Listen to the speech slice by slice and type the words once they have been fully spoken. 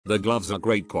The gloves are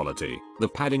great quality. The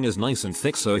padding is nice and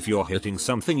thick, so if you're hitting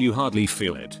something you hardly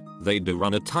feel it. They do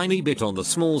run a tiny bit on the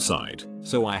small side,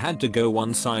 so I had to go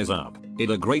one size up.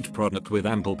 It's a great product with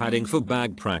ample padding for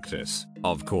bag practice.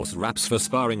 Of course, wraps for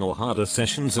sparring or harder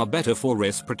sessions are better for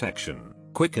wrist protection.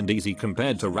 Quick and easy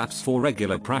compared to wraps for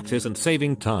regular practice and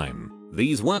saving time.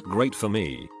 These work great for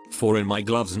me, for in my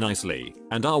gloves nicely,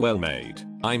 and are well made.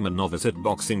 I'm a novice at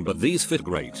boxing, but these fit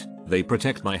great. They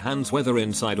protect my hands whether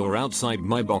inside or outside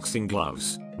my boxing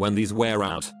gloves. When these wear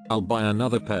out, I'll buy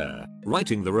another pair.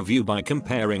 Writing the review by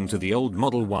comparing to the old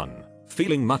model one.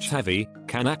 Feeling much heavy,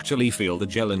 can actually feel the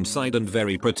gel inside and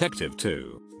very protective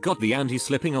too. Got the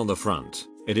anti-slipping on the front.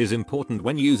 It is important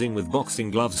when using with boxing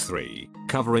gloves. 3.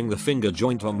 Covering the finger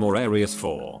joint on more areas.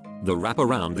 4. The wrap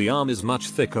around the arm is much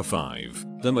thicker.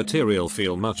 5. The material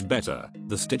feel much better.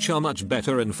 The stitch are much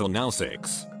better, and for now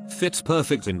 6. Fits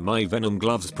perfect in my Venom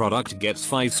gloves. Product gets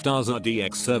 5 stars.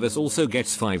 RDX service also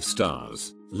gets 5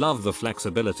 stars. Love the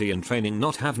flexibility and training,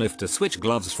 not have to switch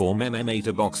gloves from MMA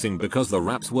to boxing because the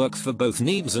wraps works for both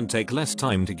needs and take less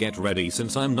time to get ready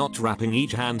since I'm not wrapping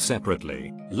each hand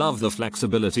separately. Love the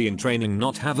flexibility in training,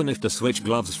 not having to switch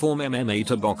gloves from MMA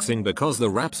to boxing because the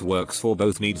wraps works for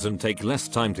both needs and take less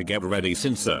time to get ready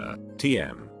since I'm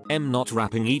not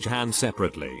wrapping each hand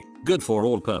separately. Good for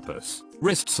all purpose.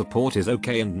 Wrist support is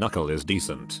okay and knuckle is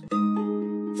decent.